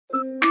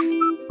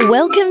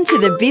Welcome to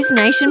the Biz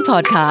Nation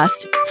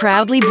podcast,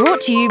 proudly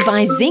brought to you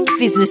by Zinc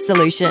Business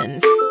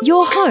Solutions,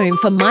 your home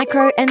for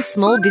micro and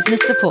small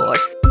business support.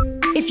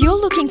 If you're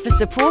looking for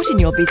support in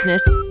your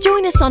business,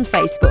 join us on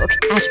Facebook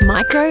at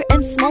Micro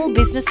and Small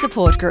Business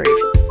Support Group.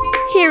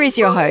 Here is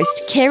your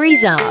host, Kerry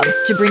Zarb,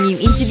 to bring you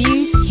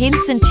interviews,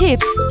 hints and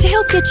tips to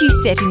help get you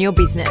set in your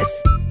business.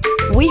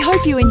 We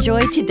hope you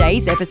enjoy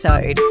today's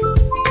episode.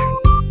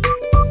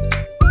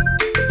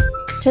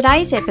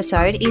 Today's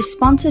episode is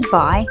sponsored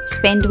by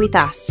Spend With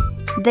Us,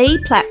 the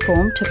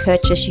platform to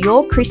purchase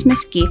your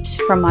Christmas gifts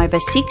from over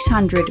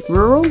 600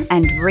 rural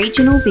and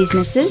regional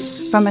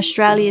businesses from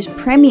Australia's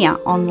premier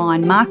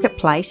online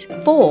marketplace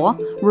for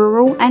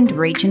rural and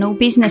regional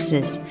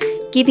businesses,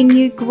 giving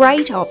you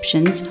great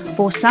options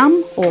for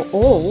some or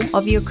all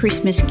of your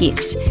Christmas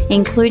gifts,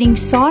 including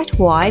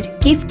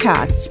site-wide gift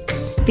cards.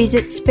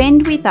 Visit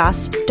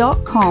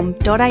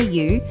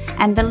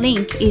spendwithus.com.au and the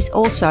link is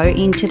also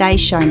in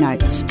today's show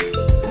notes.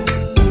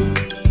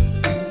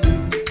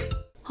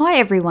 Hi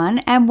everyone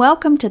and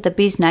welcome to the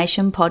Biz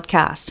Nation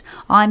podcast.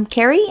 I'm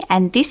Kerry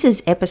and this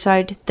is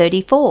episode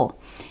 34.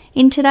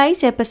 In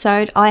today's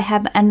episode I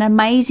have an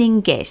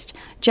amazing guest,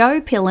 Jo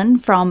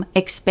Pillen from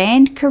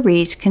Expand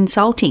Careers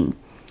Consulting.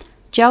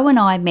 Jo and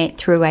I met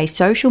through a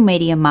social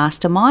media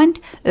mastermind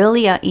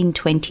earlier in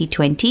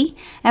 2020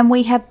 and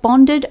we have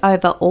bonded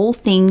over all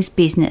things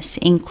business,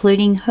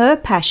 including her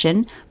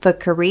passion for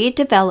career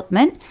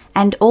development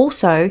and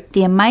also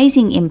the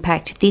amazing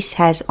impact this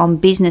has on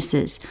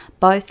businesses,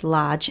 both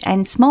large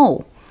and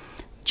small.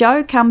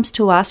 Jo comes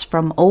to us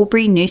from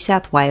Albury, New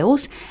South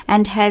Wales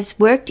and has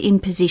worked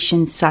in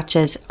positions such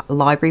as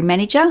library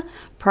manager,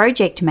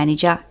 project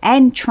manager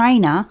and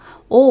trainer,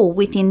 all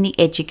within the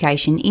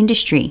education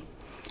industry.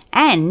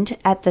 And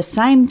at the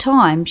same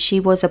time, she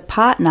was a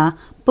partner,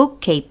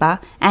 bookkeeper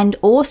and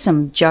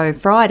awesome Joe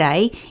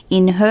Friday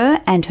in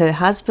her and her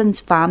husband's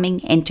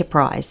farming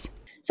enterprise.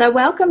 So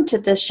welcome to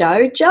the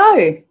show,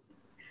 Jo.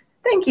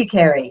 Thank you,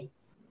 Kerry.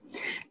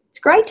 It's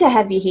great to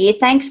have you here.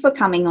 Thanks for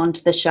coming on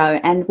to the show.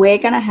 And we're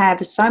going to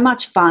have so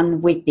much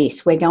fun with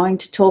this. We're going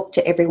to talk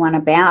to everyone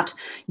about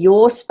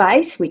your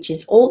space, which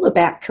is all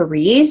about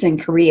careers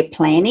and career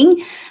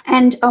planning.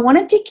 And I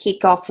wanted to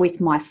kick off with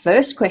my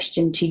first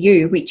question to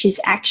you, which is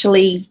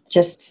actually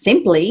just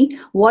simply,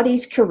 what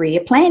is career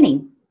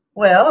planning?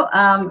 Well,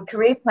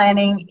 career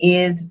planning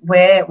is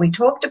where we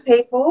talk to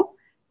people.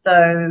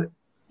 So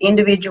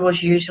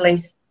individuals usually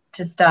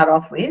to start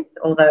off with,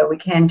 although we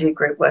can do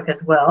group work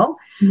as well,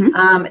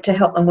 to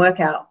help them work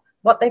out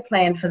what they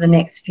plan for the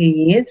next few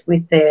years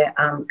with their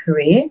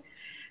career.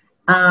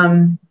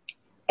 And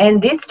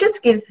this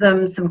just gives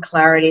them some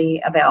clarity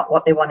about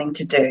what they're wanting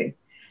to do.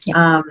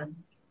 Yep.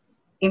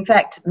 In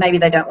fact, maybe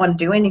they don't want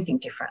to do anything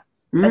different,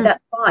 but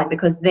that's fine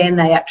because then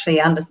they actually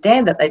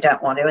understand that they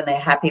don't want to and they're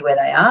happy where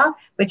they are,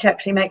 which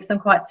actually makes them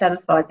quite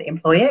satisfied for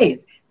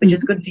employees, which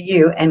is good for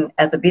you and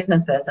as a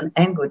business person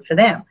and good for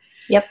them.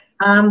 Yep.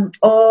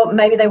 Or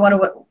maybe they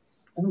want to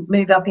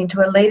move up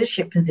into a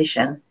leadership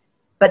position,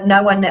 but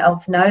no one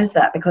else knows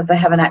that because they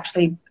haven't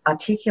actually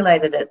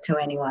articulated it to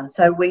anyone.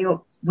 So we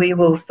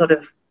will sort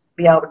of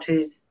be able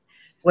to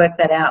work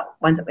that out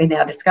once in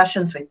our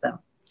discussions with them.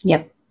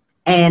 Yep.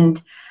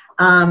 And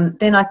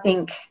then I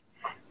think,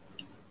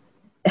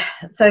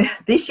 so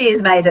this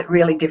year's made it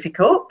really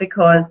difficult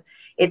because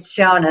it's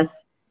shown us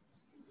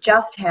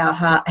just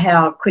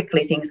how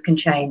quickly things can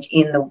change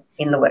in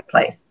the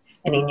workplace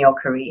and in your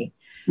career.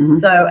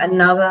 So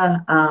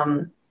another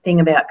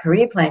thing about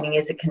career planning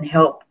is it can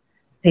help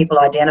people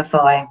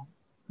identify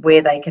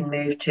where they can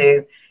move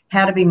to,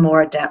 how to be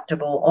more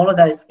adaptable, all of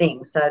those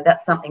things. So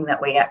that's something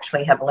that we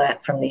actually have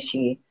learnt from this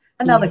year.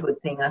 Another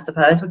good thing, I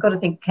suppose. We've got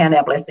to count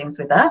our blessings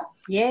with that.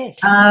 Yes.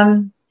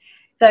 So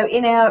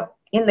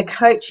in the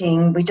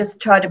coaching, we just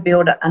try to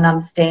build an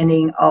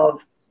understanding of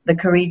the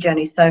career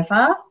journey so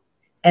far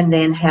and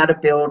then how to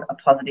build a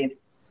positive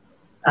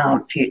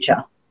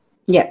future.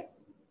 Yeah.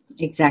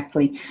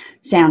 Exactly.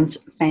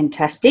 Sounds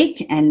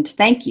fantastic and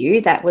thank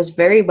you. That was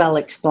very well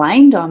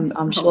explained.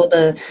 I'm sure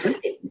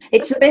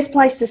it's the best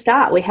place to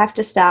start. We have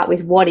to start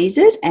with what is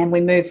it and we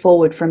move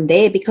forward from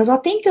there because I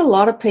think a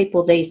lot of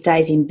people these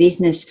days in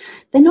business,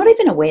 they're not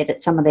even aware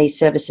that some of these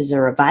services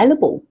are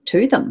available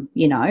to them,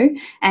 you know,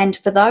 and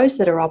for those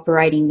that are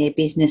operating their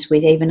business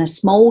with even a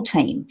small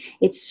team,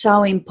 it's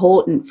so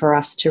important for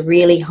us to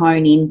really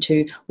hone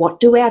into what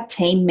do our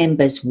team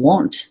members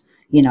want.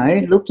 You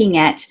know, looking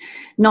at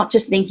not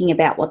just thinking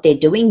about what they're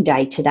doing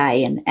day to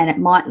day. And it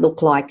might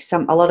look like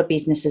a lot of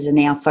businesses are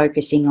now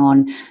focusing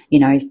on, you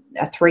know,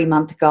 a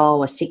 3-month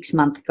goal, a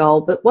 6-month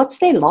goal, but what's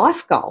their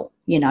life goal?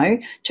 You know,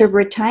 to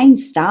retain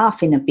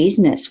staff in a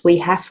business, we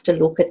have to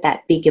look at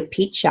that bigger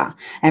picture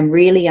and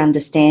really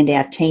understand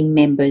our team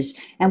members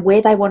and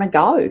where they want to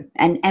go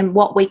and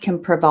what we can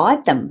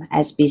provide them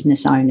as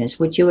business owners.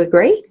 Would you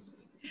agree?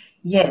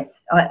 Yes,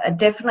 I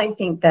definitely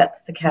think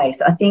that's the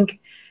case. I think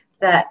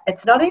that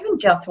it's not even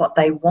just what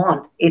they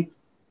want, it's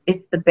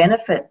the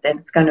benefit that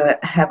it's going to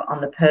have on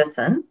the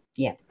person.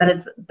 Yeah.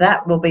 But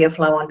that will be a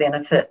flow-on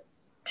benefit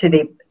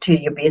to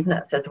your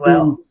business as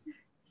well.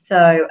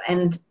 So,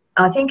 and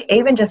I think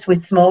even just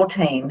with small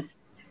teams,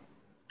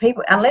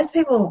 unless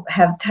people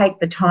take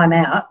the time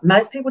out,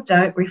 most people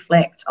don't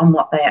reflect on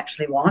what they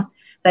actually want.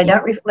 They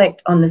don't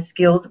reflect on the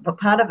skills, but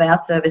part of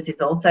our service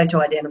is also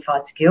to identify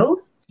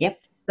skills. Yep.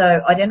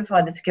 So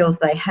identify the skills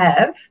they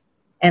have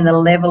and the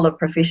level of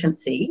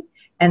proficiency,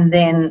 and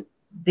then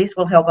this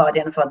will help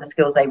identify the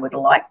skills they would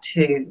like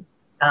to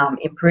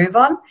improve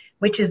on,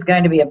 which is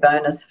going to be a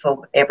bonus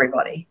for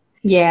everybody.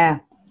 Yeah.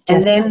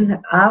 And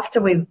then after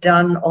we've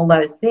done all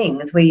those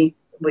things,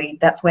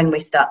 that's when we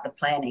start the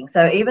planning.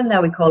 So even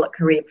though we call it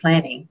career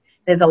planning,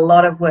 there's a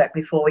lot of work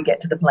before we get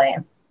to the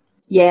plan.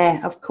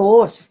 Yeah, of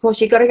course. Of course,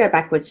 you've got to go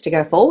backwards to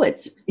go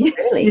forwards.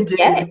 Really? You do.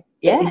 Yeah.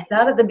 You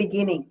start at the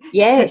beginning.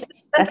 Yes,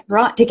 that's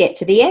right, to get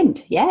to the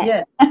end.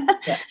 Yeah.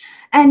 Yeah.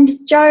 And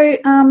Jo,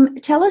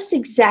 tell us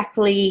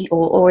exactly,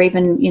 or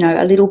even,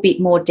 a little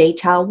bit more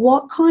detail,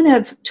 what kind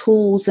of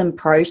tools and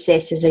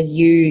processes are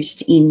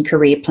used in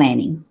career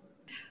planning?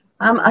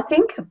 I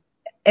think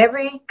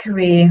every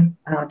career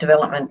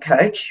development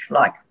coach,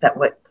 like that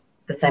works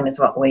the same as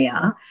what we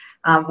are,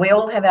 we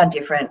all have our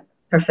different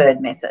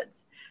preferred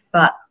methods.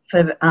 But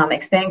for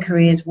Expand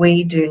Careers,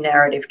 we do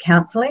narrative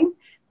counselling,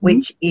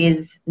 which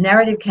is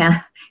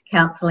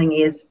counselling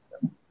is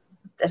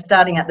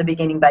starting at the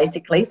beginning,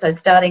 basically. So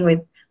starting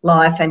with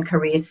life and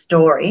career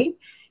story.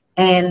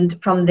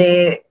 And from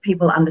there,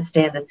 people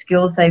understand the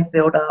skills they've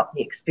built up,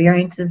 the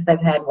experiences they've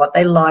had, what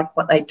they like,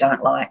 what they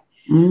don't like,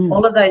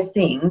 all of those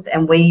things.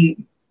 And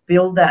we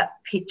build that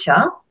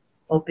picture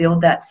or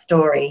build that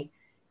story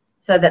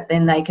so that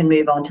then they can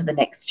move on to the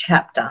next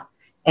chapter.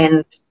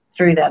 And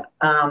through that,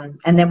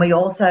 and then we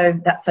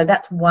also, so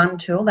that's one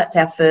tool, that's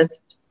our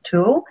first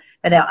tool.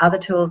 But our other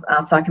tools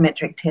are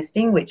psychometric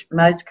testing, which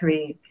most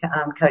career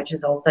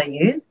coaches also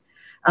use.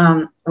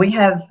 We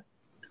have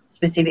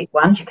specific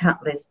ones.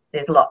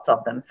 There's lots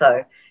of them.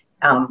 So,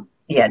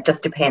 it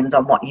just depends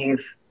on what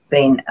you've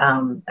been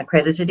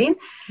accredited in.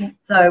 Yeah.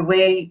 So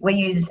we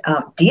use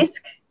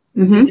DISC,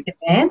 DISC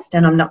Advanced,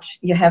 and I'm not sure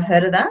you have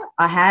heard of that?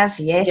 I have,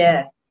 yes.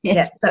 Yeah. Yes.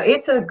 Yeah. So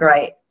it's a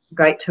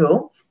great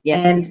tool. Yeah.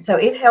 And so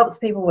it helps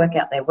people work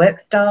out their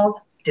work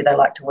styles. Do they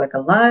like to work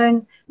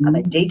alone? Are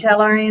they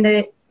detail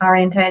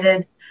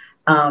orientated?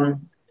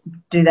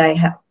 Do they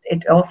have?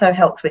 It also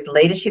helps with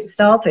leadership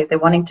style. So if they're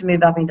wanting to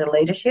move up into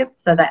leadership,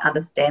 so they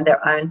understand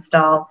their own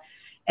style.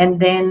 And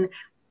then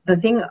the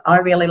thing I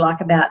really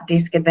like about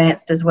DISC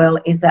Advanced as well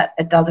is that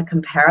it does a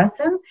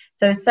comparison.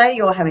 So say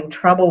you're having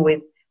trouble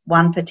with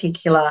one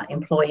particular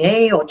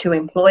employee, or two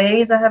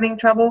employees are having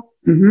trouble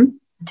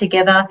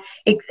together.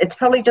 It's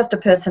probably just a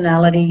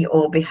personality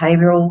or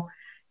behavioural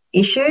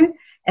issue.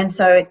 And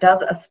so it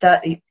does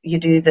you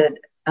do the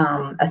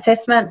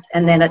assessments,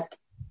 and then it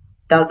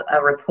does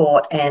a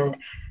report and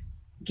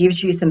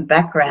gives you some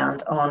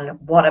background on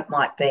what it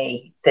might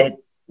be,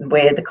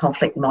 where the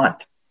conflict might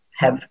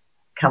have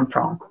come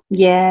from.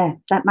 Yeah,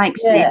 that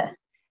makes sense.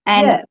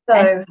 And,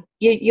 and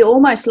you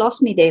almost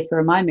lost me there for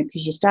a moment,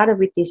 because you started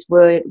with this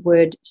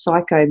word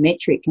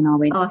psychometric, and I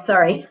went, oh,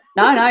 sorry.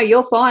 No,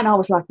 you're fine. I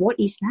was like, what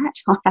is that?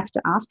 I have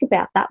to ask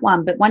about that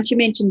one. But once you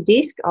mentioned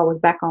DISC, I was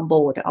back on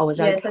board. I was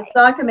okay. So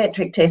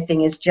psychometric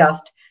testing is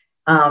just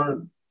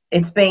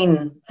it's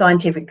been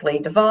scientifically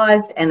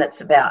devised, and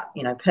it's about,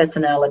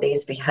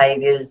 personalities,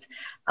 behaviours.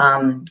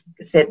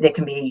 There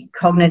can be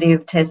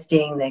cognitive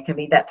testing. There can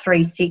be that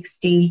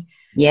 360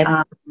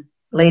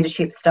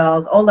 leadership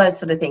styles, all those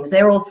sort of things.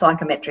 They're all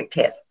psychometric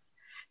tests.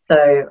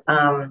 So,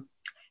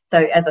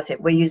 as I said,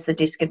 we use the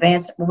DISC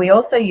Advanced. We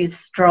also use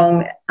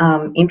strong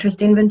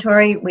interest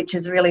inventory, which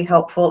is really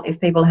helpful if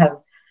people have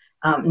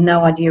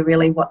no idea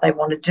really what they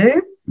want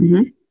to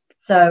do.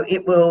 So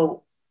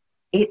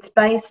it's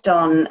based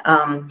on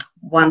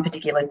one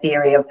particular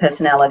theory of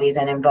personalities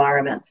and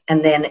environments,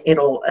 and then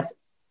it'll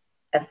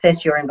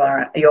assess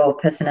your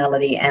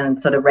personality and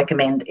sort of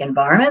recommend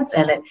environments.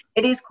 And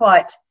it is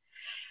quite,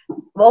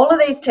 all of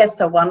these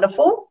tests are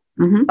wonderful,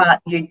 but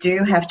you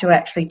do have to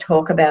actually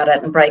talk about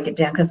it and break it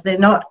down, because they're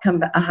not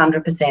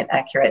 100%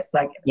 accurate.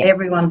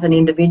 Everyone's an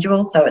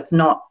individual, so it's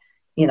not,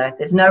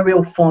 there's no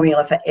real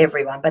formula for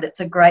everyone, but it's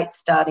a great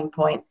starting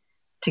point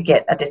to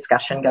get a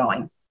discussion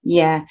going.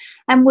 Yeah.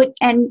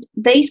 And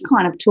these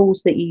kind of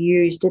tools that you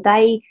use, do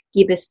they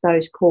give us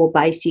those core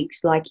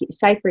basics? Like,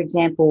 say, for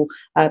example,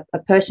 a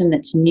person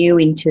that's new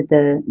into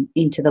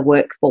the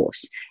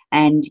workforce,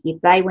 and if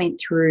they went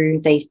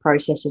through these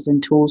processes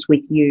and tools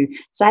with you,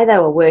 say they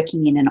were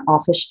working in an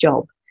office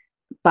job,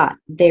 but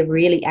they're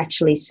really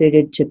actually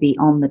suited to be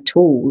on the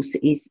tools,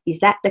 is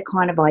that the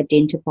kind of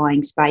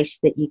identifying space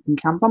that you can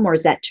come from, or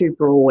is that too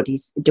broad?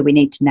 Do we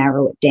need to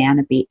narrow it down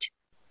a bit?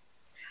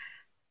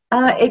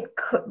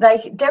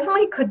 They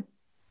definitely could.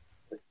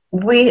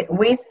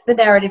 With the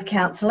narrative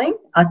counselling,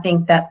 I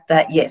think that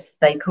yes,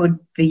 they could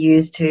be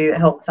used to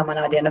help someone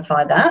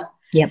identify that.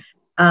 Yep.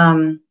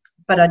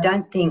 But I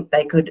don't think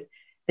they could.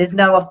 There's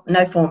no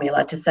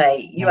formula to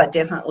say you are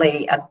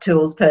definitely a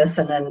tools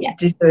person, and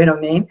do you see what I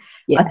mean?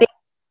 Yeah. I think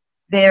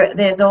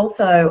there's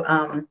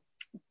also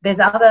there's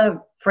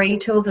other free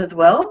tools as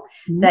well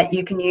that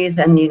you can use.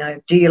 And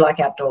do you like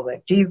outdoor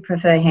work? Do you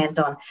prefer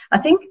hands-on? I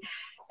think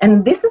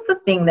and this is the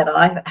thing that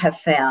I have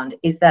found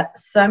is that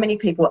so many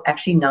people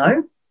actually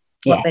know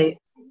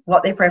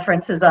what their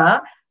preferences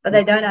are, but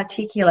they don't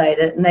articulate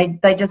it, and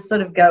they just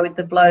sort of go with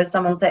the flow.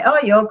 Someone will say, oh,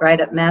 you're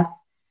great at maths,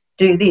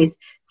 do this.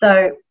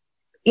 So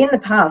in the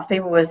past,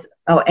 people was,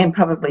 and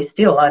probably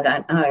still, I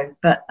don't know,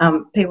 but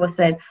people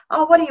said,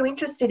 oh, what are you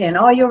interested in?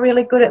 Oh, you're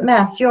really good at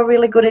maths, you're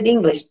really good at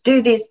English,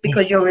 do this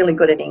because you're really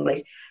good at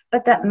English.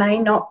 But that may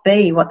not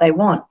be what they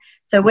want.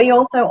 So we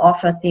also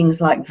offer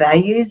things like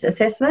values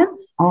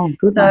assessments. Oh,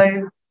 good.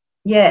 So,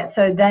 yeah,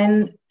 so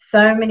then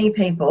so many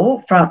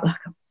people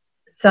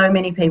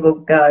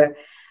go,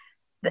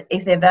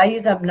 if their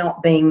values are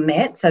not being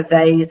met, so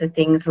values are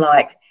things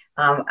like,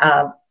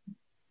 are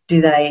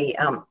they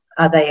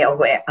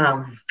aware,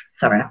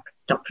 sorry, I'm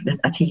not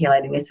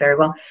articulating this very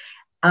well.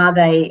 Are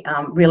they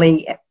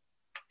really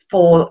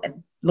for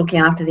looking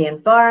after the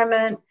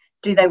environment?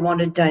 Do they want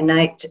to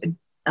donate,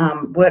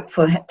 work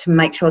to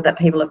make sure that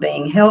people are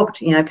being helped,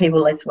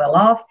 people less well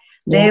off?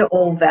 Yeah. They're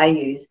all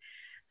values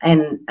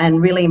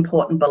and really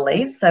important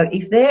beliefs. So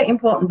if their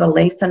important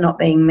beliefs are not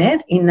being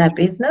met in their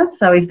business,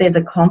 so if there's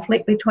a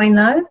conflict between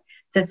those,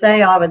 so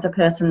say I was a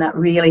person that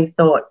really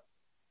thought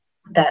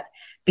that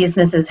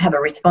businesses have a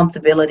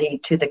responsibility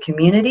to the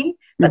community,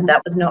 but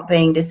that was not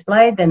being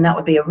displayed, then that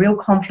would be a real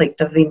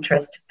conflict of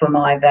interest for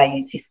my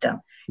value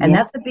system. And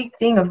that's a big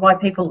thing of why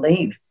people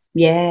leave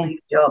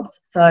jobs.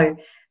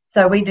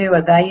 So we do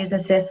a values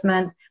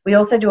assessment. We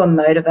also do a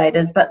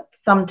motivators, but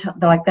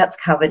that's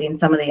covered in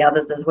some of the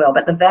others as well.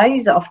 But the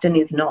values often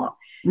is not.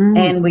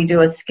 And we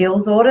do a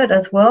skills audit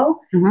as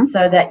well,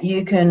 so that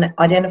you can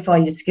identify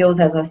your skills,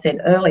 as I said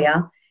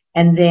earlier,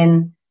 and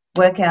then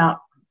work out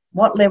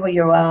what level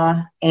you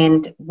are,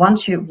 and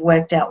once you've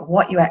worked out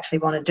what you actually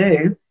want to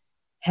do,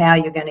 how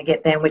you're going to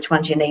get there and which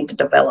ones you need to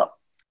develop.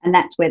 And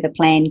that's where the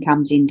plan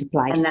comes into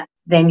place. And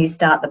then you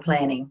start the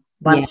planning.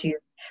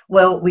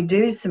 Well, we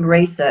do some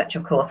research,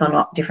 of course,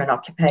 on different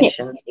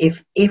occupations. Yeah.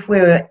 If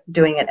we're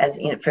doing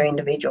it for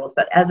individuals,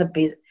 but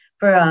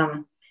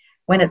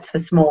when it's for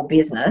small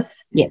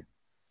business,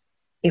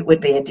 it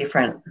would be a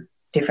different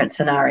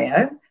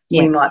scenario.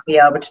 Yeah. We might be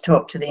able to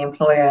talk to the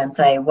employer and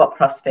say, what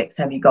prospects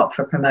have you got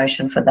for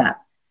promotion for that?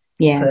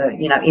 Yeah. For,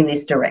 in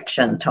this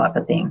direction type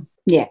of thing.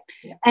 Yeah.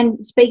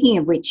 And speaking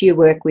of which, you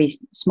work with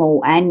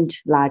small and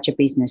larger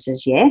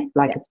businesses,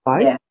 Like it's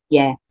both?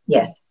 Yeah.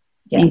 Yes.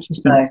 Yeah.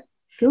 Interesting.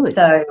 Good.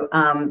 So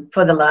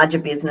for the larger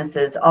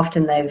businesses,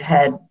 often they've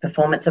had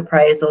performance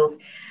appraisals,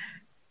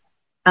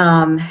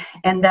 and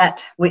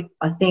that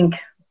I think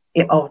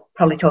I'll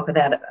probably talk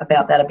about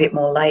that a bit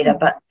more later,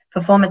 but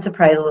performance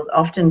appraisals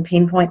often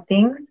pinpoint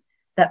things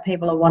that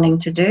people are wanting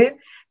to do,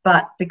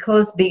 but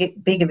because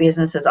bigger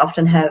businesses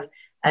often have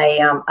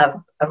a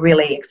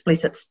really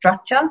explicit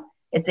structure,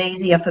 it's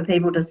easier for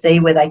people to see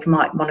where they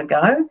might want to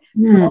go.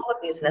 Smaller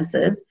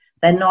businesses,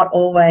 they're not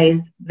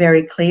always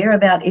very clear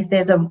about if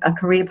there's a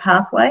career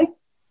pathway.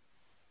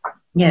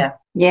 Yeah.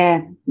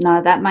 Yeah,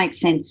 no, that makes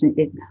sense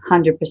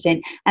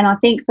 100%. And I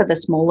think for the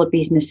smaller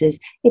businesses,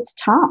 it's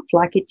tough.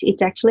 Like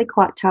it's actually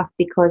quite tough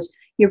because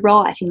you're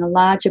right. In a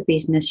larger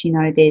business,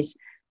 there's,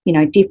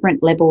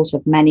 different levels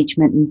of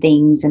management and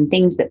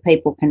things that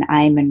people can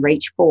aim and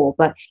reach for.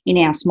 But in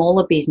our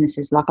smaller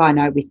businesses, like I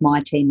know with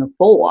my team of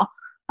 4,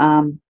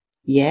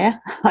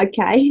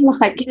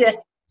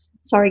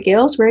 sorry,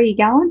 girls, where are you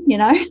going?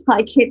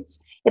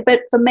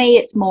 But for me,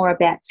 it's more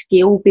about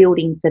skill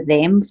building for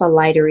them for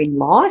later in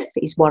life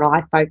is what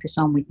I focus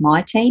on with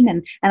my team.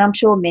 And I'm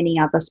sure many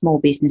other small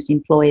business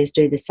employers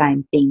do the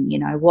same thing.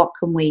 What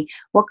can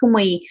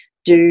we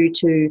do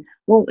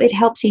it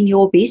helps in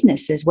your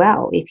business as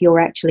well. If you're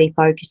actually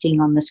focusing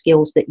on the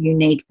skills that you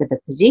need for the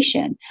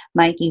position,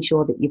 making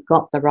sure that you've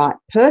got the right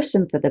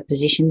person for the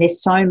position.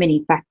 There's so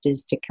many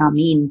factors to come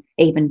in,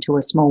 even to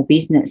a small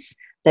business.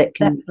 That's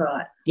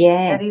right.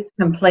 Yeah. That is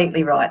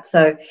completely right.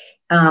 So,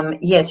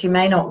 yes, you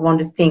may not want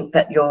to think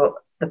that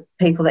the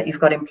people that you've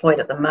got employed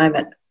at the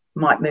moment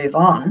might move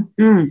on,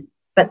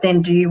 but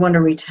then do you want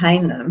to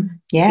retain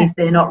them? Yeah. If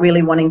they're not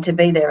really wanting to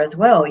be there as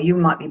well, you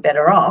might be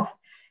better off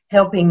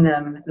helping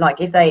them.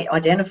 Like if they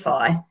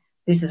identify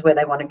this is where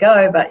they want to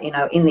go, but,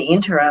 in the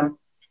interim,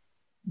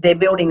 they're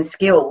building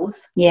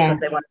skills because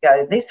they want to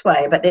go this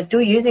way, but they're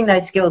still using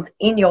those skills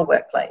in your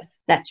workplace.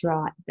 That's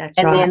right.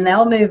 And then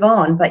they'll move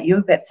on, but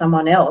you've got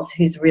someone else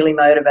who's really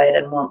motivated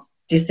and wants.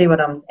 Do you see what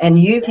I'm?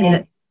 And you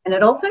can, and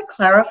it also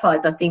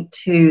clarifies, I think,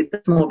 to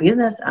the small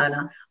business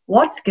owner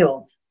what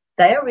skills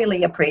they are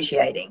really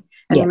appreciating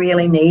and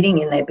really needing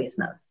in their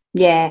business.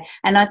 Yeah,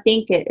 and I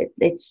think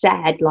it's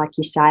sad, like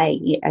you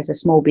say, as a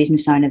small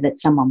business owner, that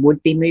someone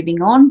would be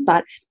moving on,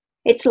 but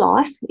it's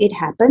life. It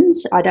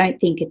happens. I don't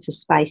think it's a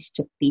space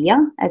to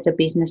fear as a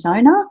business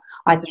owner.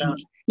 I think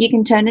you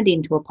can turn it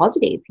into a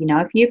positive.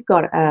 If you've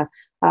got a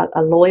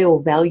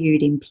loyal,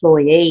 valued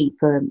employee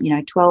for,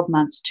 12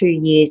 months, 2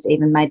 years,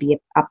 even maybe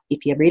up,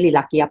 if you're really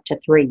lucky, up to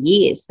 3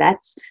 years,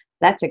 that's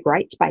a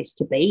great space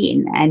to be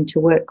in and to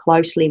work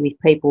closely with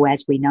people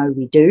as we know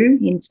we do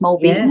in small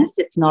business.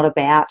 It's not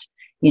about,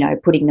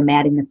 putting them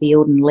out in the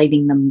field and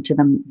leaving them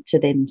to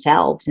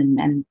themselves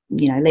and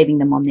leaving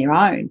them on their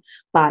own,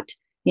 but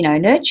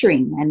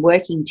nurturing and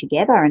working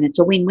together, and it's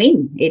a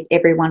win-win.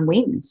 Everyone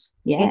wins.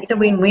 Yeah, it's a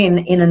win-win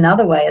in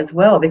another way as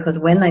well, because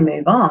when they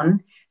move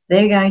on,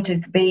 they're going to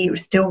be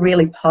still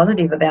really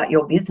positive about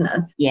your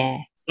business. Yeah,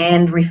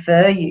 and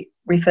refer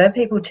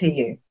people to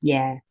you.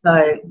 Yeah,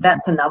 so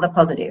that's another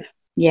positive.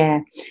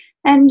 Yeah.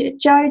 And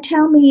Jo,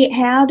 tell me,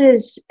 how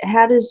does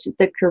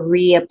the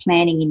career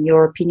planning, in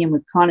your opinion,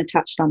 we've kind of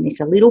touched on this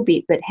a little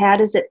bit, but how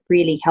does it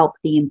really help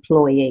the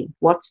employee?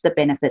 What's the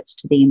benefits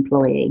to the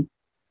employee?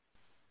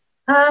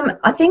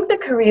 I think the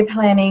career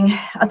planning,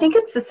 I think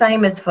it's the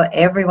same as for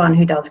everyone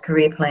who does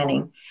career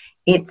planning.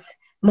 It's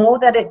more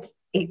that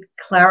it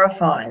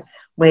clarifies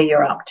where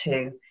you're up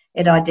to.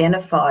 It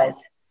identifies.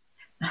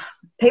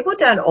 People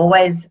don't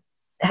always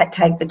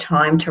take the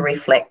time to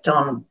reflect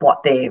on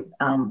what their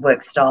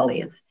work style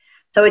is.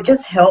 So it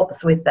just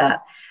helps with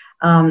that.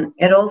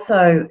 It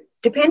also,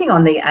 depending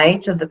on the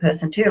age of the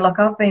person too, like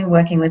I've been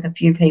working with a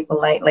few people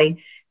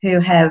lately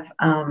who have,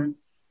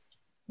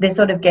 they're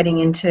sort of getting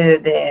into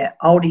their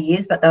older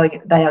years, but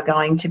they are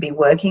going to be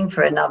working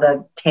for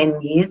another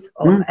 10 years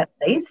or at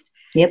least.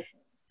 Yep.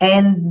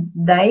 And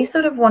they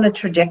sort of want a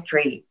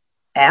trajectory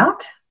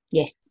out.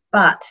 Yes.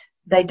 But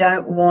they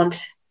don't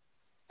want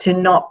to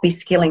not be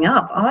skilling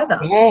up either.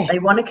 Yeah. They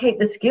want to keep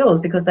the skills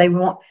because they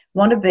want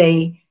to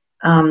be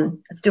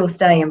still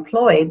stay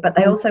employed, but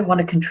they also want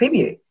to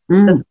contribute.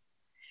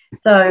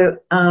 So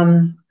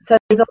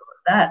there's all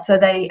of that. So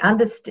they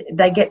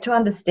get to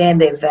understand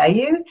their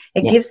value.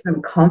 It gives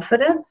them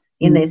confidence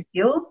in their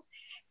skills,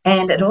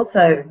 and it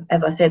also,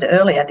 as I said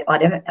earlier,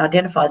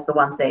 identifies the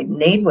ones they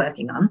need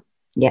working on.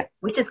 Yeah,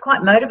 which is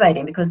quite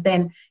motivating, because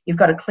then you've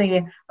got a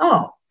clear,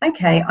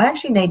 okay, I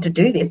actually need to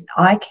do this.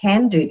 I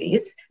can do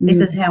this. This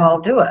is how I'll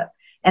do it.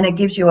 And it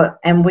gives you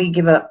and we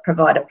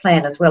provide a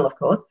plan as well, of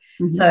course.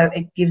 Mm-hmm. So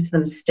it gives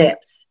them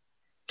steps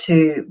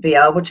to be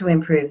able to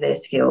improve their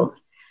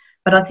skills.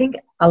 But I think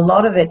a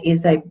lot of it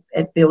is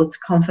it builds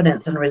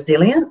confidence and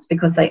resilience,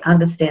 because they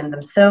understand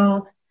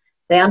themselves.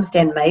 They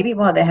understand maybe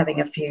why they're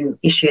having a few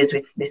issues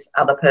with this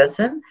other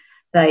person.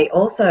 They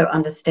also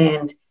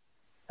understand,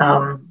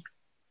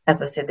 as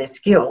I said, their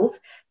skills.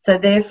 So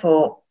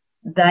therefore,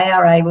 they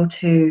are able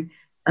to,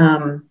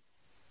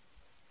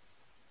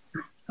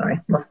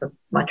 lost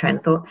my train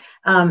of thought.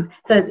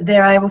 So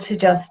they're able to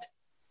just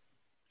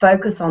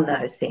focus on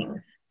those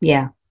things.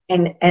 Yeah.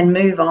 And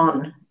move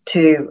on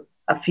to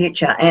a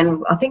future.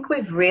 And I think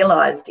we've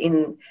realised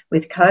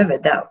with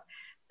COVID that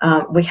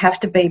we have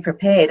to be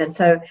prepared. And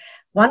so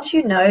once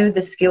you know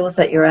the skills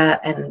that you're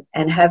at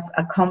and have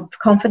a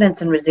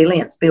confidence and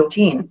resilience built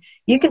in,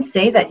 you can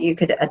see that you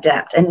could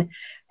adapt. And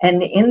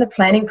in the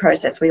planning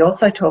process, we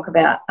also talk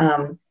about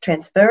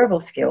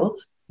transferable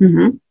skills,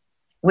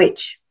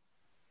 which,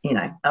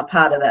 are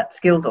part of that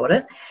skills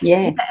audit.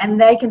 Yeah. And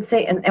they can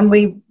see, and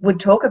we would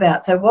talk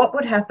about, so what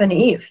would happen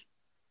if,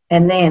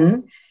 and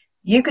then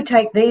you could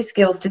take these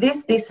skills to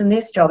this, and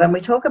this job. And we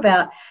talk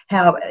about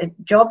how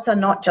jobs are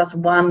not just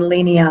one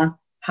linear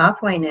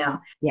pathway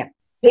now. Yeah.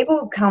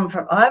 People come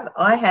from,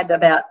 I've had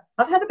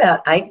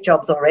about 8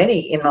 jobs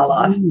already in my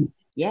life.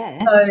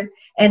 Yeah. So,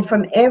 and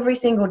from every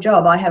single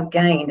job, I have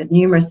gained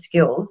numerous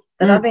skills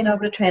that I've been able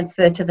to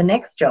transfer to the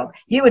next job.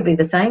 You would be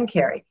the same,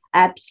 Kerry.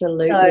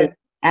 Absolutely.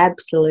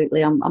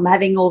 Absolutely. I'm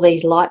having all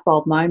these light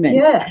bulb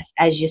moments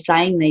as you're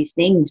saying these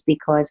things,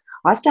 because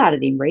I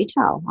started in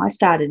retail. I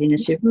started in a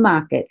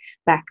supermarket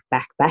back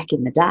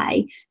in the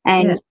day.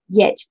 And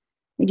yet,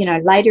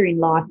 later in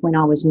life when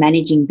I was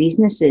managing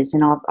businesses,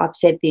 and I've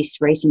said this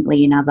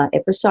recently in other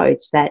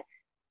episodes, that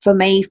for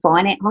me,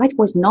 finance, I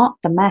was not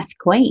the math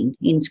queen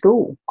in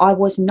school. I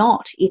was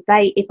not. If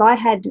I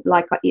had,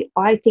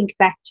 I think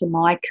back to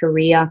my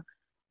career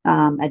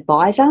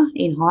advisor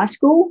in high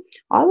school,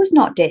 I was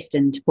not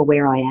destined for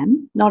where I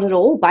am, not at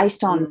all,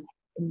 based on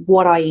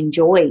what I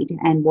enjoyed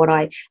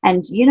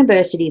and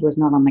university was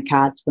not on the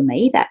cards for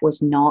me. That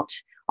was not,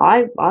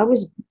 I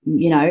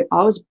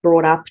was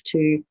brought up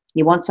to,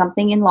 you want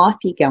something in life,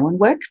 you go and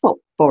work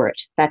for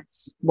it.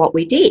 That's what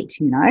we did,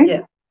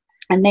 Yeah.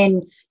 And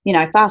then,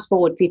 fast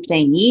forward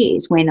 15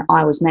 years when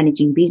I was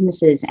managing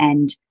businesses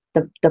and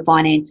the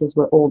finances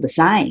were all the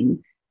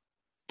same,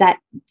 that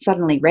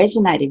suddenly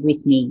resonated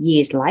with me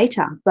years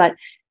later. But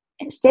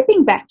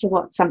stepping back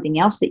to something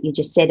else that you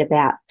just said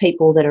about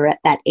people that are at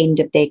that end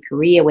of their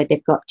career where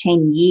they've got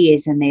 10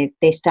 years and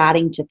they're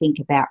starting to think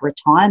about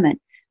retirement.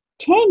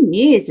 10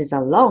 years is a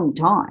long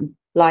time.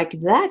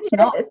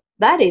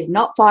 That is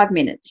not 5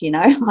 minutes,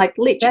 like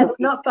literally. That's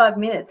not 5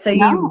 minutes. So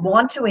you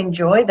want to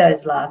enjoy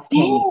those last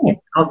 10 years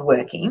of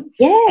working.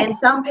 Yeah.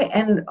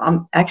 And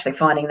I'm actually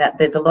finding that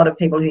there's a lot of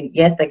people who,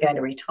 yes, they're going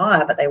to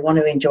retire, but they want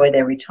to enjoy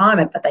their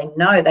retirement, but they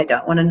know they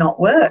don't want to not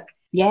work.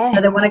 Yeah.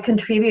 So they want to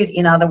contribute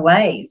in other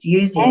ways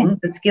using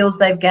the skills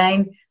they've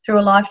gained through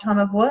a lifetime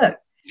of work.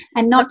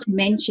 And not to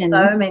mention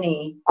so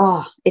many.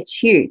 Oh, it's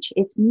huge.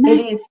 It's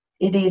massive. It is.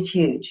 It is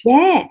huge.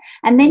 Yeah.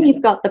 And then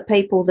you've got the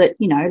people that,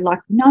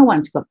 like no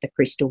one's got the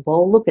crystal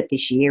ball. Look at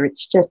this year.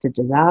 It's just a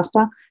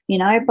disaster,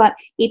 But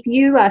if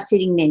you are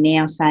sitting there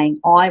now saying,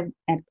 I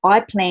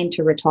plan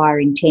to retire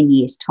in 10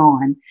 years'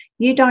 time,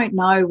 you don't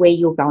know where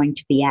you're going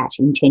to be at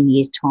in 10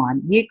 years'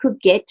 time. You could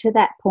get to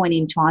that point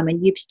in time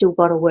and you've still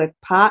got to work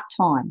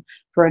part-time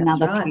for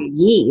another few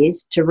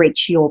years to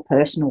reach your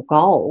personal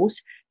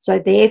goals. So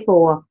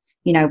therefore,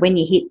 when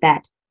you hit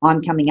that,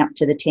 I'm coming up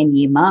to the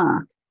 10-year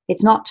mark,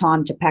 it's not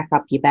time to pack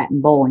up your bat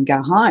and ball and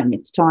go home.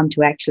 It's time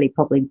to actually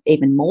probably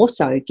even more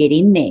so get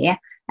in there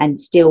and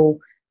still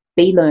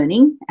be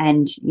learning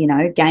and,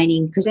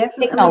 gaining, because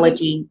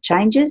technology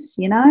changes,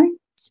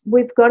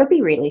 We've got to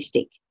be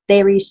realistic.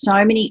 There is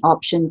so many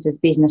options as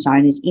business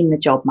owners in the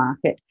job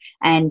market,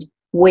 and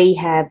we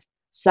have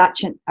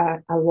such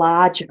a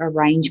large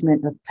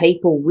arrangement of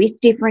people with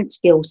different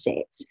skill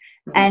sets.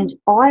 Mm-hmm. And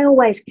I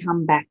always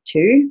come back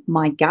to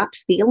my gut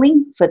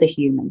feeling for the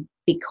human,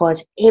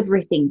 because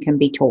everything can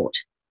be taught,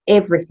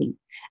 everything.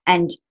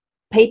 And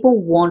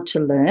people want to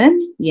learn,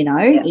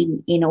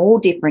 in all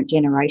different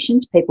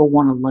generations, people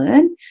want to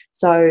learn.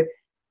 So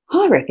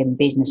I reckon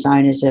business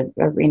owners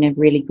are in a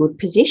really good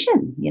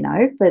position,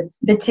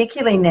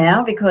 particularly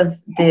now, because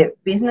the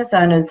business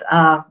owners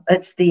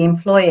it's the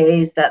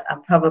employees that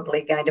are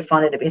probably going to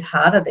find it a bit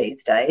harder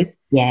these days.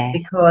 Yeah.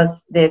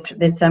 Because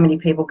there's so many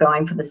people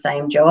going for the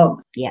same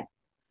jobs. Yeah.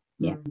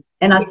 Yeah.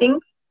 And I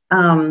think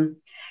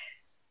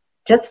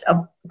just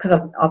because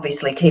I'm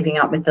obviously keeping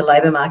up with the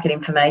labour market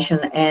information,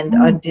 and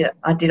I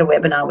did a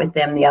webinar with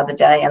them the other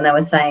day, and they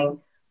were saying,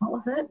 what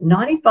was it?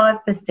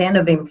 95%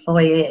 of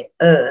employers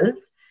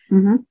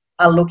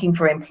are looking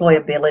for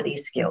employability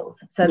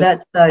skills. So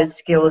that's those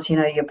skills,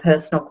 your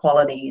personal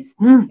qualities,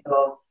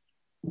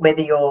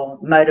 whether you're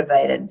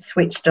motivated,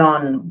 switched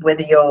on,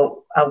 whether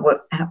your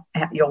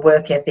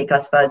work ethic, I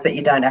suppose, but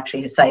you don't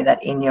actually say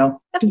that in your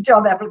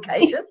job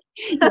application.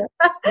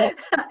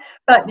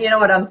 But you know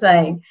what I'm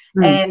saying.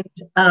 And,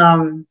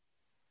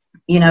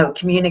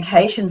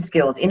 communication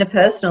skills,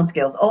 interpersonal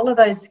skills, all of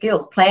those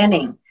skills,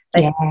 planning,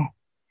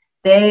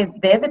 they're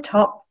the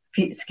top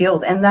few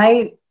skills. And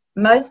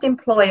most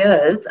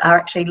employers are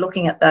actually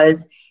looking at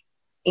those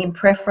in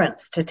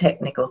preference to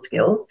technical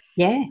skills.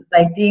 Yeah.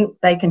 They think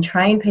they can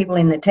train people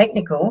in the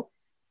technical,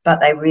 but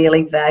they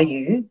really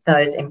value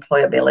those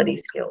employability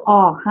skills.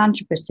 Oh,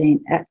 100%.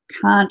 I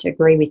can't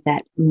agree with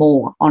that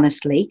more,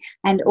 honestly.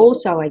 And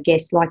also, I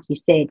guess, like you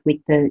said, with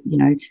the,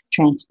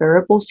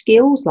 transferable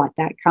skills, like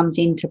that comes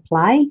into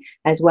play,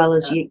 as well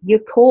as your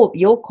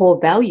core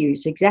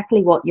values,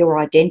 exactly what you're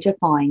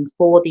identifying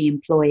for the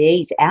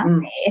employees out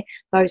there.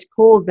 Those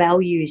core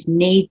values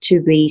need to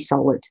be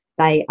solid.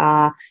 They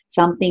are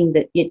something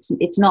that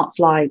it's not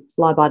fly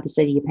by the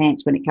seat of your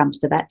pants when it comes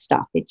to that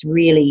stuff. It's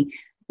really...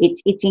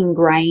 It's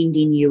ingrained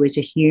in you as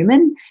a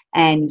human,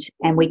 and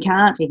we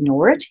can't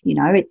ignore it.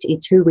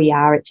 It's who we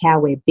are. It's how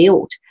we're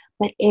built.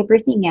 But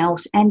everything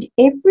else, and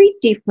every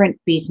different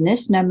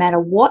business, no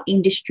matter what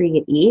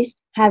industry it is,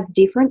 have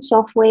different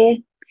software,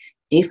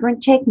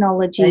 different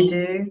technology. They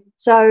do.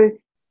 So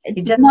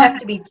you just have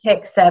to be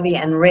tech savvy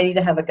and ready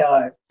to have a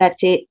go.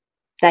 That's it.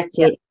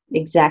 It.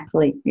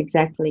 Exactly.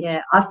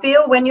 Yeah, I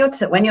feel when you're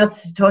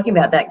talking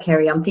about that,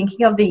 Kerry, I'm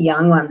thinking of the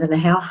young ones and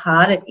how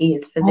hard it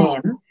is for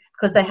them,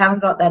 because they haven't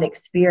got that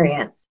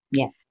experience.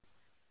 Yeah.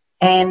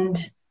 And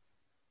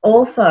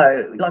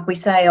also, like we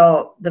say,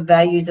 the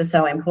values are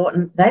so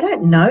important. They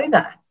don't know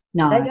that.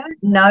 No. They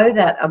don't know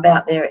that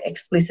about their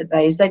explicit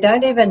values. They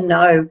don't even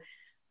know,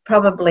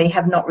 probably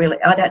have not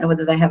really, I don't know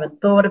whether they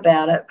haven't thought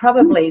about it.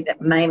 Probably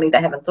mainly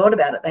they haven't thought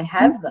about it. They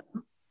have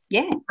them.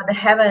 Yeah. But they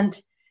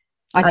haven't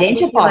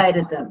identified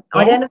them.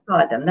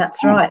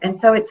 That's right. And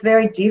so it's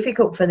very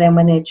difficult for them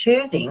when they're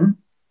choosing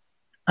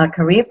a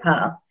career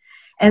path.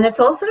 And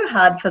it's also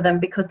hard for them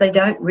because they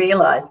don't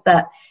realise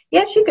that,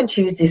 yes, you can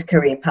choose this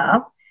career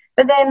path,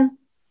 but then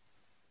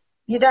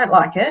you don't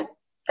like it.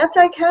 That's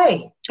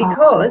okay,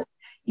 because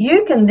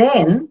you can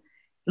then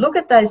look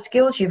at those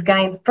skills you've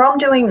gained from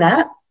doing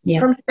that,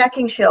 from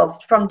stacking shelves,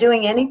 from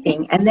doing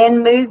anything, and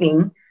then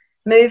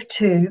move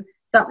to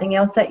something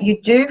else that you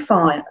do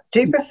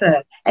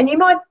prefer. And you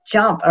might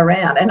jump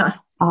around. And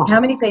how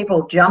many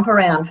people jump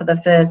around for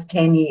the first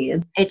 10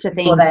 years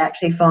before they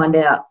actually find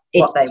out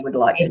what they would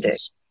like to do?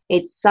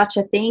 It's such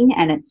a thing,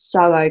 and it's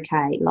so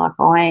okay. Like,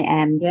 I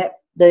am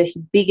the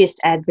biggest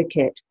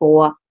advocate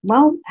for,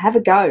 have a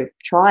go,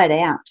 try it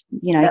out,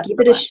 give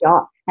it a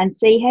shot and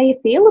see how you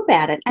feel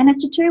about it. And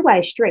it's a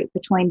two-way street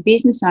between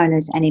business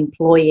owners and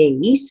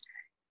employees.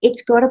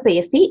 It's got to be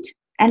a fit.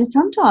 And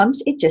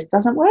sometimes it just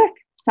doesn't work.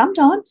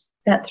 Sometimes.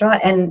 That's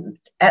right. And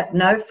at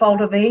no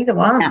fault of either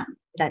one. No,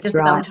 that's just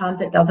right.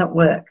 Sometimes it doesn't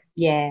work.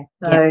 Yeah.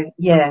 So,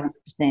 100%.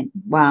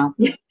 Wow.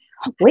 Yeah.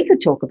 We could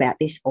talk about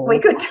this all day.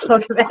 We could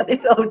talk about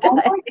this all day. Oh,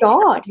 my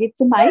God.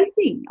 It's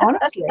amazing.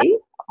 Honestly,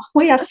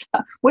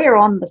 we're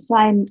on the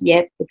same.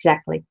 Yep,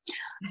 exactly.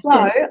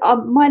 So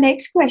my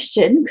next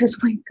question, because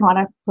we kind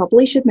of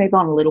probably should move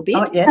on a little bit.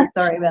 Oh, yeah.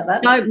 Sorry about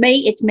that. No,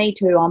 it's me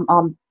too.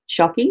 I'm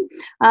shocking.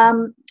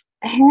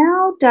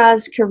 How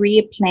does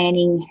career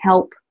planning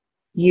help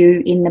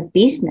you in the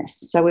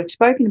business? So we've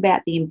spoken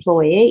about the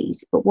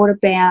employees, but what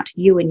about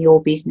you and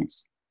your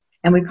business?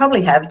 And we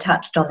probably have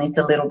touched on this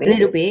a little bit. A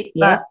little bit,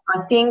 yeah. But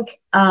I think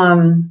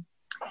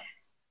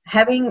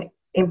having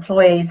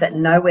employees that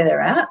know where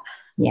they're at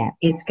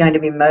is going to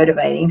be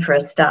motivating for a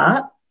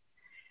start.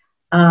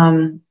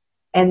 And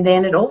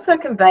then it also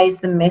conveys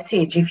the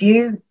message. If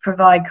you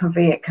provide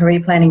career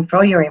planning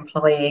for your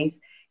employees,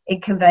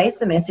 it conveys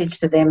the message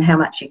to them how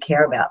much you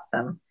care about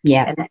them.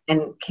 Yeah.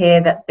 And care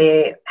that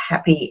they're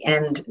happy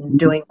and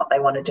doing what they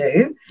want to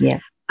do. Yeah.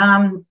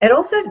 It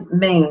also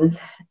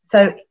means,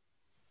 so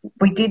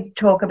we did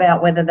talk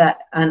about whether that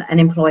an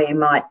employee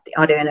might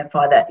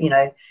identify that,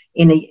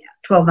 in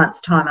 12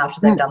 months' time after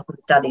they've done some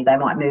study, they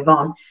might move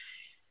on.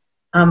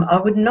 I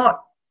would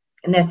not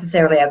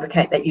necessarily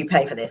advocate that you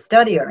pay for their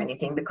study or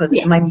anything, because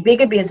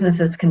bigger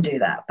businesses can do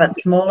that, but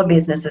smaller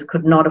businesses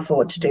could not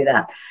afford to do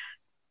that.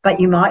 But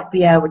you might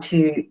be able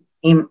to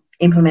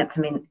implement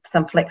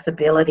some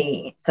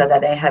flexibility so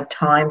that they have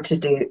time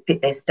to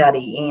fit their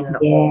study in,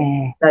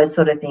 or those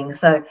sort of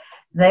things. So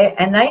they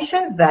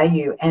show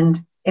value,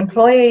 and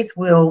employees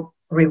will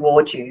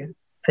reward you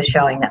for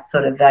showing that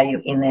sort of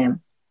value in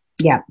them.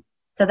 Yeah.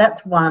 So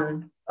that's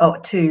one or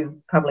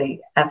two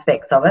probably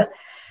aspects of it.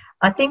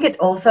 I think it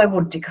also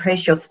will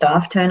decrease your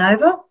staff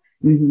turnover,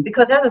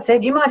 because, as I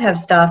said, you might have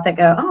staff that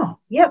go, oh,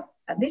 yep,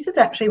 this is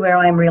actually where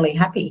I am really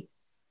happy.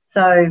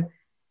 So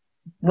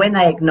when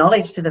they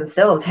acknowledge to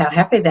themselves how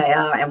happy they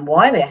are and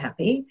why they're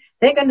happy,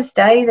 they're going to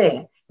stay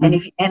there.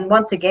 And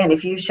once again,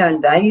 if you've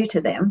shown value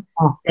to them,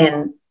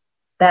 then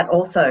that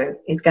also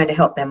is going to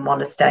help them want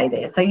to stay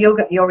there. So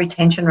your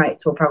retention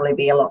rates will probably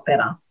be a lot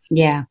better.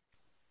 Yeah.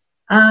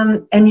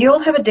 And you'll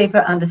have a deeper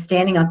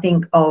understanding, I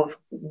think, of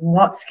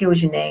what skills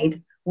you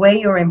need, where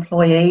your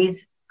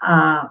employees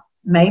are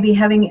maybe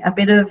having a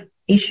bit of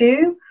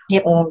issue,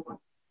 or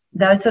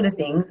those sort of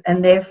things.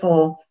 And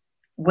therefore,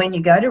 when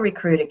you go to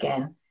recruit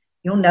again,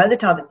 you'll know the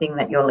type of thing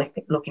that you're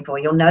looking for.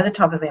 You'll know the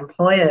type of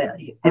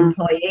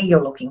employee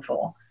you're looking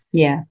for.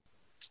 Yeah.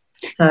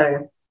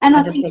 So, and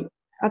I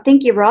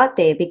think you're right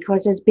there,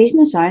 because as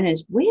business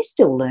owners, we're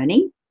still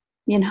learning.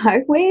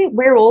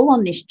 We're all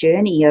on this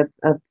journey of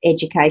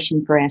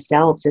education for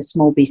ourselves as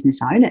small business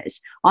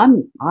owners.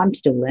 I'm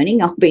still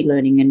learning. I'll be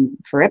learning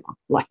forever.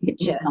 Like,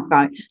 it's just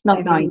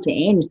not going to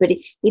end. But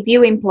if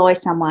you employ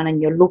someone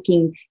and you're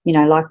looking,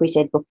 like we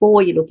said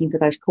before, you're looking for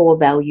those core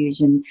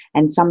values,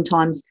 and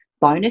sometimes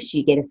bonus,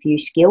 you get a few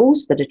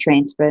skills that are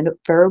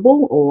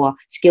transferable, or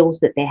skills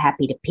that they're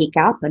happy to pick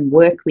up and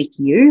work with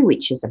you,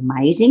 which is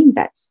amazing.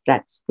 That's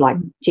like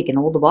ticking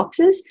all the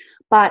boxes.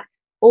 But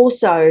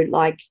also,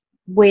 like,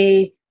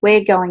 we're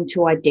going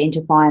to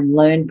identify and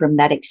learn from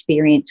that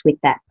experience with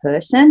that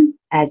person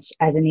as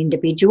an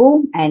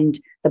individual, and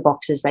the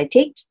boxes they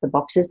ticked, the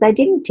boxes they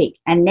didn't tick.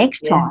 And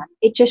next time,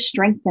 it just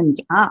strengthens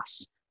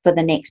us for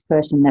the next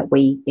person that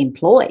we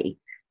employ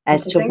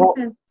as to what.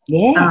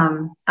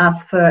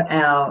 Us for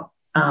our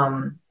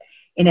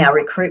in our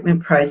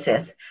recruitment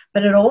process,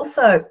 but it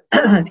also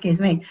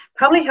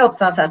probably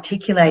helps us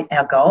articulate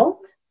our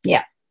goals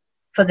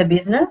for the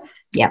business,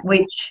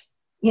 which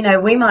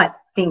we might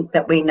think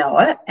that we know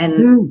it,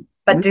 and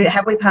but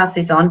have we passed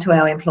this on to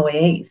our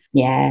employees?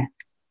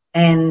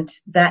 And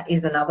that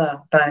is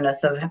another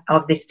bonus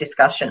of this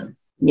discussion.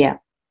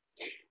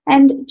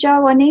 And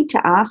Jo, I need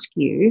to ask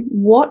you,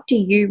 what do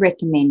you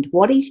recommend?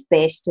 What is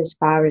best as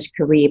far as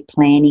career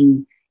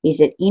planning? Is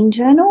it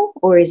internal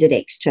or is it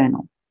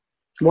external?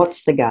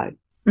 What's the go?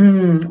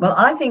 Well,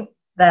 I think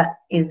that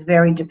is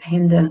very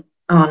dependent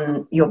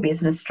on your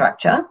business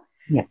structure.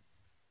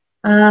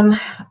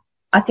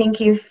 I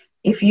think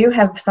if you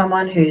have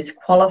someone who's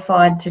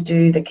qualified to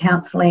do the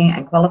counselling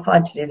and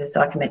qualified to do the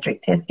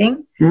psychometric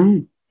testing,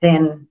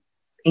 then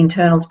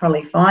internal is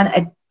probably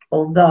fine.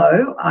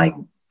 Although I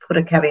put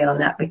a caveat on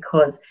that,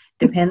 because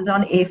it depends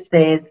on if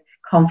there's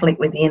conflict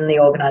within the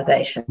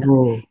organisation.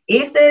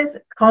 If there's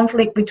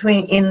conflict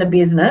in the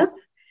business,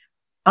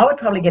 I would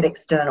probably get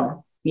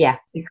external.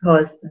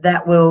 Because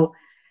that will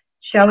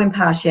show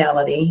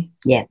impartiality.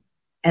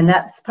 And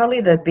that's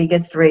probably the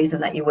biggest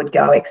reason that you would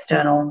go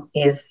external,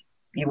 is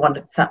you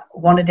want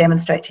to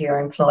demonstrate to your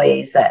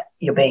employees that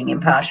you're being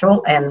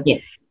impartial. And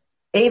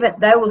even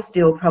they will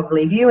still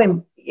probably,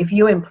 if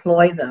you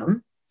employ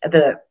them,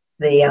 the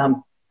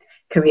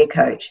career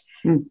coach,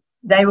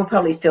 they will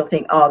probably still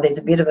think, oh, there's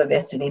a bit of a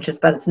vested interest,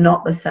 but it's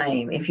not the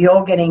same. If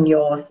you're a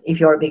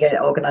bigger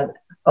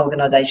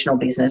organisational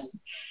business,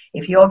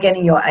 if you're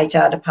getting your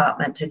HR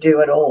department to do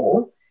it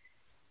all,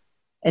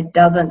 it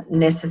doesn't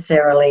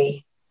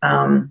necessarily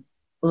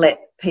let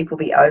people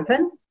be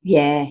open.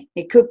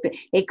 It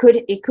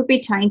could be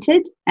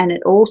tainted, and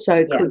it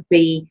also could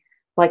be,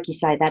 like you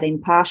say, that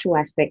impartial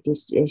aspect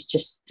is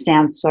just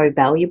sounds so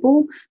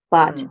valuable.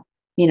 But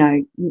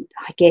I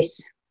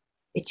guess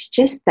it's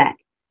just that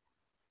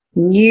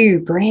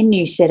brand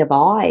new set of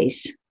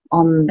eyes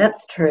on.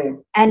 That's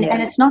true. And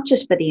it's not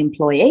just for the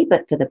employee,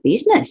 but for the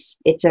business.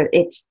 It's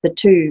the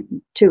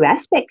two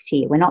aspects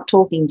here. We're not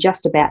talking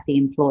just about the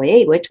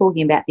employee. We're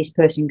talking about this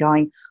person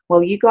going,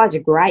 well, you guys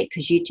are great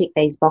because you tick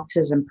these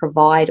boxes and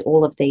provide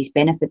all of these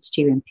benefits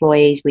to your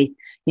employees with,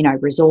 you know,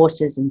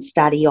 resources and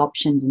study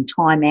options and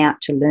time out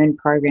to learn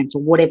programs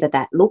or whatever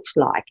that looks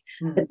like.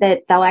 But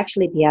that they'll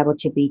actually be able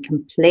to be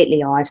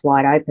completely eyes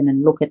wide open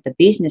and look at the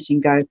business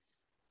and go,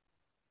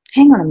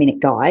 hang on a minute,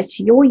 guys,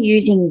 you're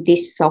using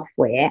this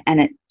software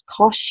and it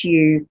costs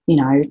you,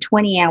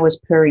 20 hours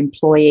per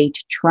employee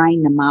to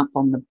train them up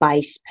on the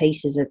base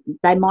pieces of,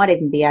 they might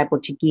even be able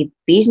to give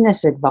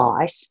business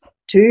advice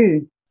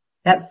too.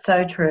 That's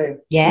so true.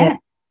 Yeah.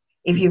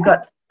 If you've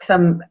got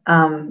some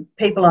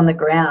people on the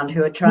ground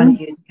who are trying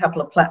to use a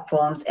couple of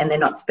platforms and they're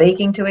not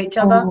speaking to each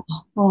other.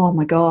 Oh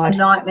my God. A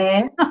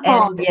nightmare.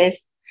 And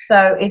yes.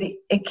 So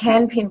it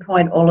can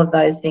pinpoint all of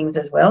those things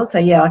as well. So,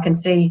 yeah, I can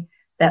see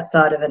that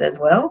side of it as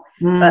well.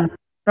 But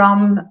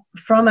from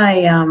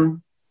a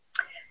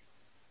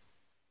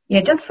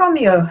just from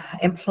your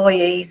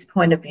employee's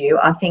point of view,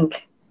 I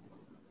think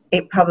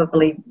it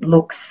probably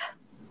looks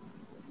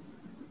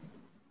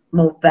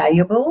more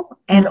valuable.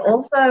 And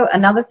also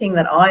another thing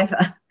that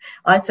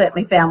I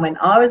certainly found when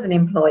I was an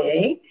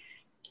employee,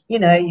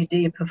 you do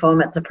your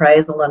performance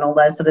appraisal and all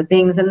those sort of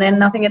things, and then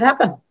nothing had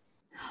happened.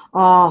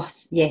 Oh,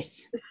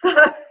 yes.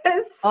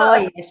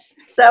 Yes.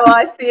 So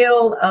I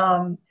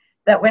feel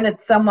that when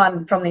it's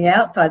someone from the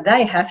outside,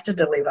 they have to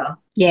deliver.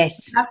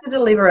 Yes. Have to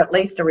deliver at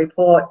least a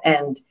report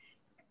and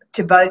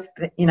to both,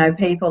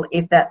 people,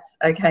 if that's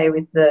okay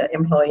with the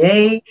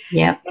employee.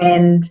 Yeah.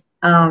 And,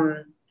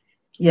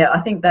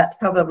 I think that's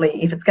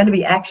probably, if it's going to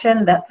be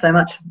action, that's so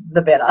much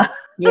the better.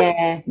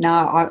 Yeah,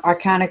 no, I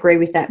can't agree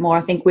with that more.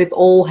 I think we've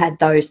all had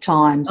those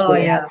times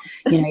where,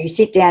 you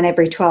sit down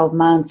every 12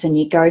 months and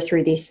you go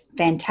through this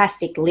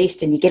fantastic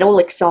list and you get all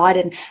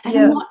excited.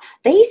 And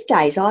these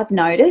days I've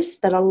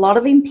noticed that a lot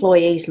of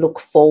employees look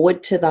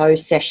forward to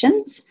those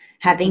sessions,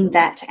 having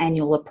that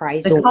annual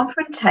appraisal. The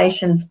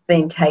confrontation's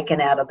been taken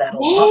out of that a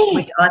lot,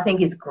 which I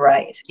think is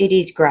great. It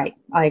is great.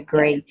 I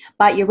agree. Yeah.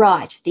 But you're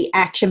right. The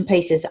action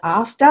pieces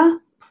after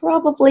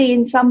probably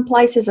in some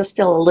places are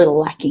still a little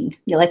lacking.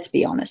 Yeah, let's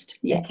be honest.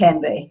 Yeah. It can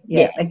be.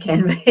 Yeah, it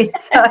can be.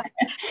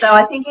 So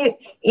I think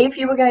if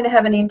you were going to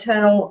have an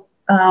internal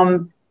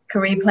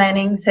career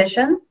planning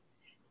session,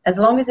 as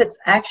long as it's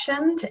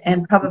actioned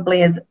and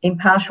probably as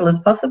impartial as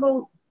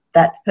possible,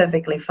 that's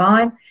perfectly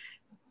fine.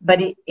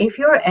 But if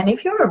you're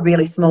a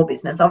really small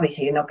business,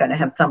 obviously you're not going to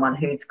have someone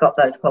who's got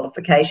those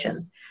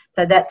qualifications.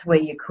 So that's where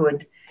you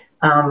could,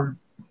 farm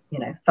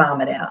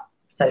it out,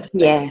 so to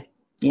speak.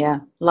 Yeah,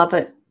 love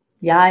it.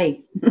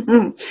 Yay.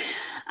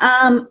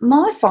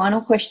 My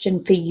final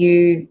question for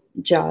you,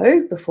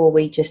 Jo, before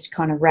we just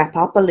kind of wrap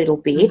up a little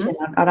bit, and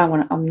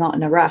I'm not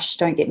in a rush,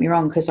 don't get me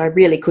wrong, because I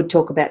really could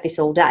talk about this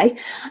all day.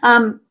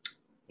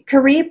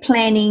 Career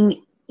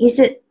planning,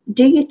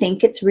 do you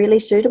think it's really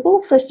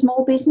suitable for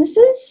small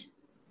businesses?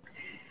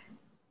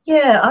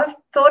 Yeah, I've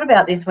thought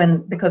about this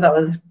because I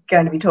was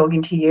going to be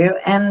talking to you,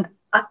 and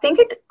I think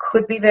it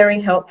could be very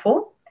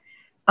helpful.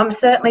 I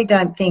certainly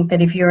don't think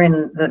that if you're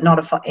in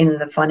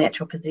the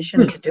financial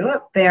position to do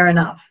it, fair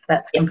enough.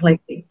 That's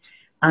completely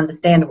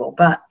understandable.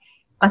 But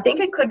I think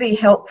it could be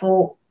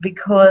helpful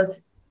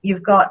because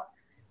you've got,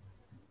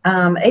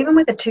 even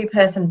with a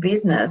two-person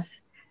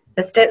business,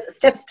 the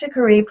steps to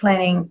career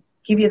planning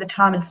give you the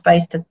time and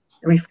space to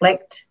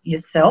reflect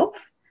yourself.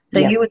 So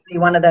you would be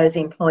one of those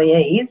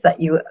employees that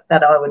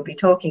I would be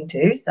talking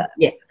to, for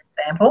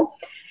example,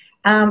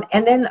 and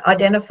then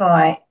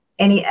identify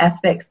any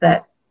aspects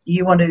that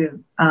you want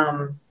to,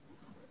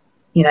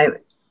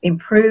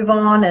 improve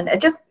on. And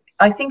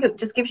I think it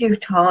just gives you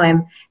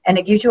time and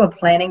it gives you a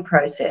planning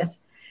process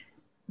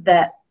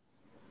and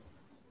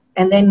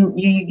then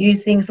you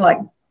use things like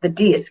the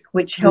DISC,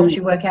 which helps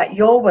you work out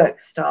your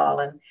work style.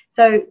 And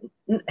so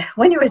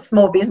when you're a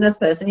small business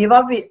person, you've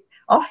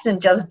often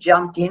just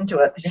jumped into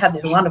it because you have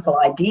this wonderful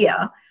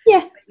idea.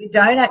 Yeah. But you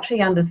don't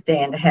actually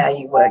understand how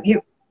you work.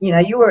 You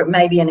were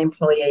maybe an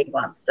employee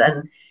once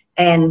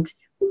and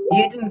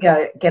you didn't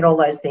go get all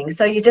those things.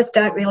 So you just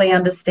don't really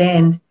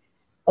understand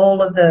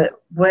all of the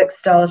work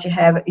styles you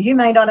have. You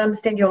may not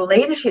understand your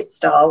leadership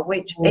style,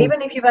 which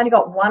even if you've only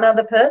got one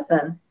other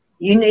person,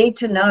 you need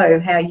to know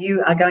how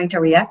you are going to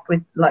react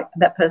with, like,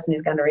 that person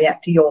is going to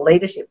react to your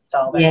leadership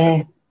style.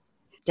 Yeah.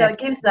 So it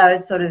gives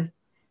those sort of,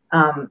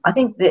 I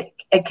think that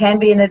it can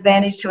be an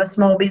advantage to a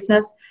small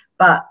business,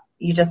 but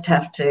you just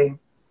have to,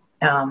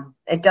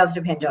 it does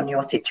depend on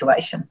your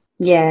situation.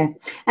 Yeah,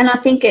 and I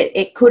think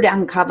it could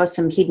uncover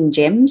some hidden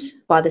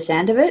gems by the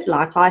sound of it.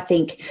 Like I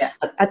think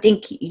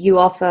you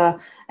offer,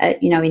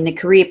 in the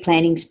career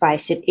planning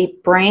space,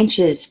 it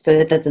branches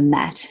further than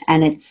that,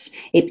 and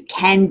it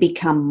can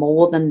become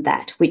more than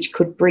that, which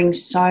could bring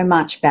so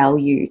much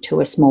value to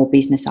a small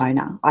business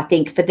owner. I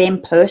think for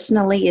them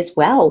personally as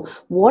well,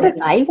 what do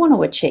they want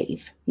to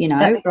achieve?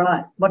 That's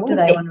right. What do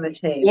they want to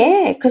achieve?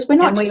 Yeah, because we're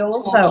not. And we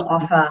also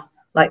offer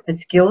like the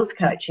skills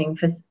coaching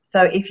for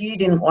So if you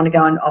didn't want to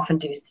go and off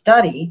and do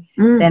study,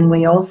 then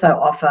we also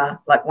offer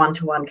like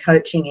one-to-one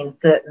coaching in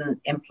certain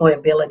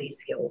employability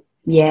skills.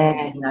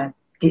 Yeah. And,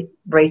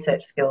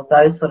 research skills,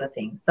 those sort of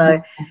things.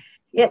 So,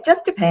 it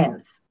just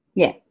depends.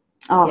 Yeah.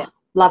 Oh,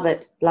 love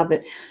it. Love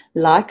it.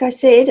 Like I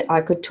said,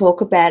 I could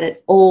talk about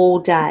it all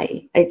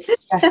day.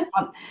 It's just,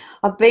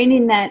 I've been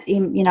in that,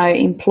 employing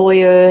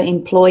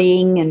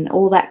and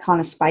all that kind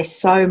of space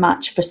so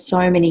much for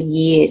so many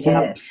years.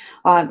 Yes.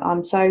 And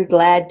I'm so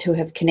glad to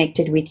have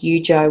connected with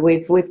you, Jo.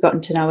 We've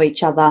gotten to know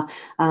each other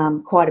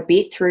quite a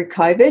bit through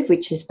COVID,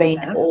 which has been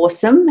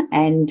awesome.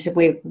 And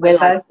we're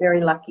both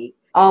very lucky.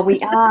 Oh,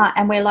 we are,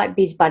 and we're like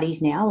biz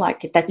buddies now.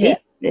 Like that's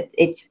it.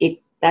 It's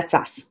that's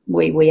us.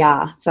 We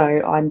are. So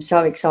I'm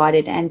so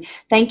excited, and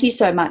thank you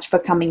so much for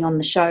coming on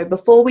the show.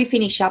 Before we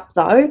finish up,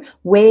 though,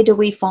 where do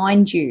we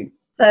find you?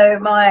 So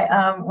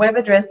my web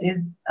address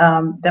is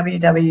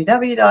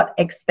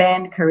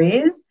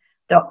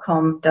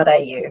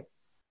www.expandcareers.com.au.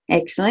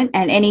 Excellent.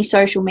 And any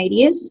social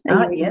medias?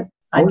 Yes,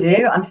 I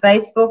do. On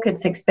Facebook,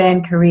 it's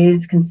Expand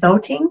Careers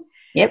Consulting.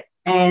 Yep.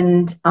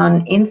 And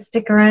on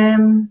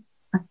Instagram,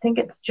 I think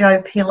it's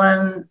Jo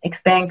Pillen,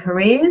 Expand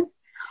Careers.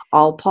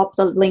 I'll pop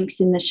the links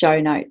in the show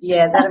notes.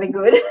 Yeah, that'll be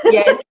good.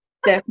 Yes,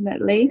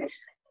 definitely.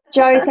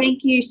 Jo,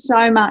 thank you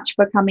so much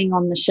for coming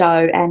on the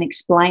show and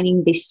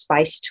explaining this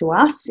space to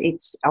us.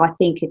 I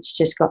think it's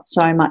just got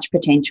so much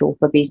potential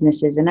for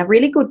businesses, and a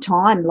really good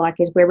time. Like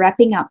as we're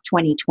wrapping up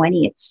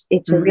 2020, it's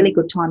a really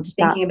good time to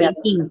start thinking. For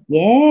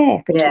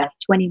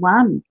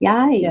 2021.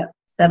 Yay. Yeah,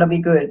 that'll be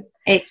good.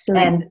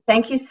 Excellent. And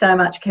thank you so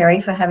much,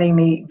 Kerry, for having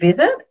me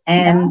visit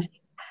and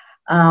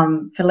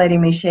for letting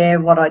me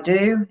share what I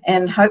do.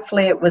 And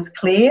hopefully it was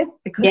clear,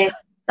 because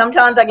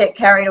sometimes I get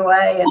carried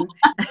away and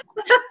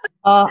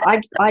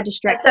I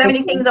distract so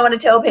many things I want to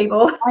tell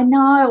people. I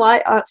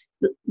know.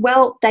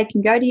 Well, they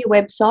can go to your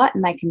website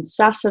and they can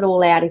suss it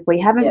all out. If we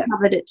haven't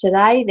covered it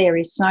today, there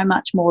is so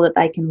much more that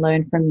they can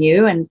learn from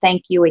you. And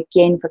thank you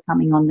again for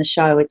coming on the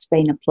show. It's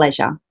been a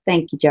pleasure.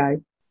 Thank you,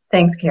 Jo.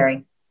 Thanks,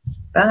 Kerry.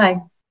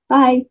 Bye.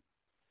 Bye.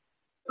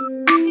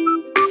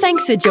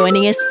 Thanks for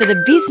joining us for the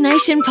Biz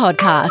Nation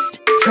podcast,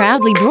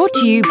 proudly brought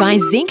to you by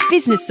Zinc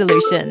Business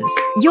Solutions,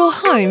 your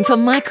home for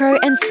micro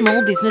and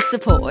small business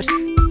support.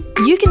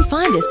 You can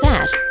find us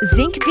at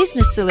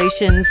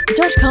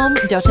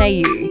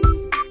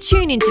zincbusinesssolutions.com.au.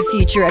 Tune into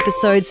future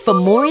episodes for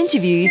more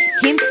interviews,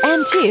 hints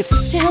and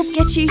tips to help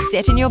get you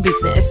set in your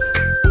business.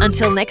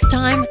 Until next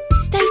time,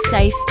 stay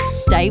safe,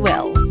 stay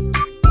well.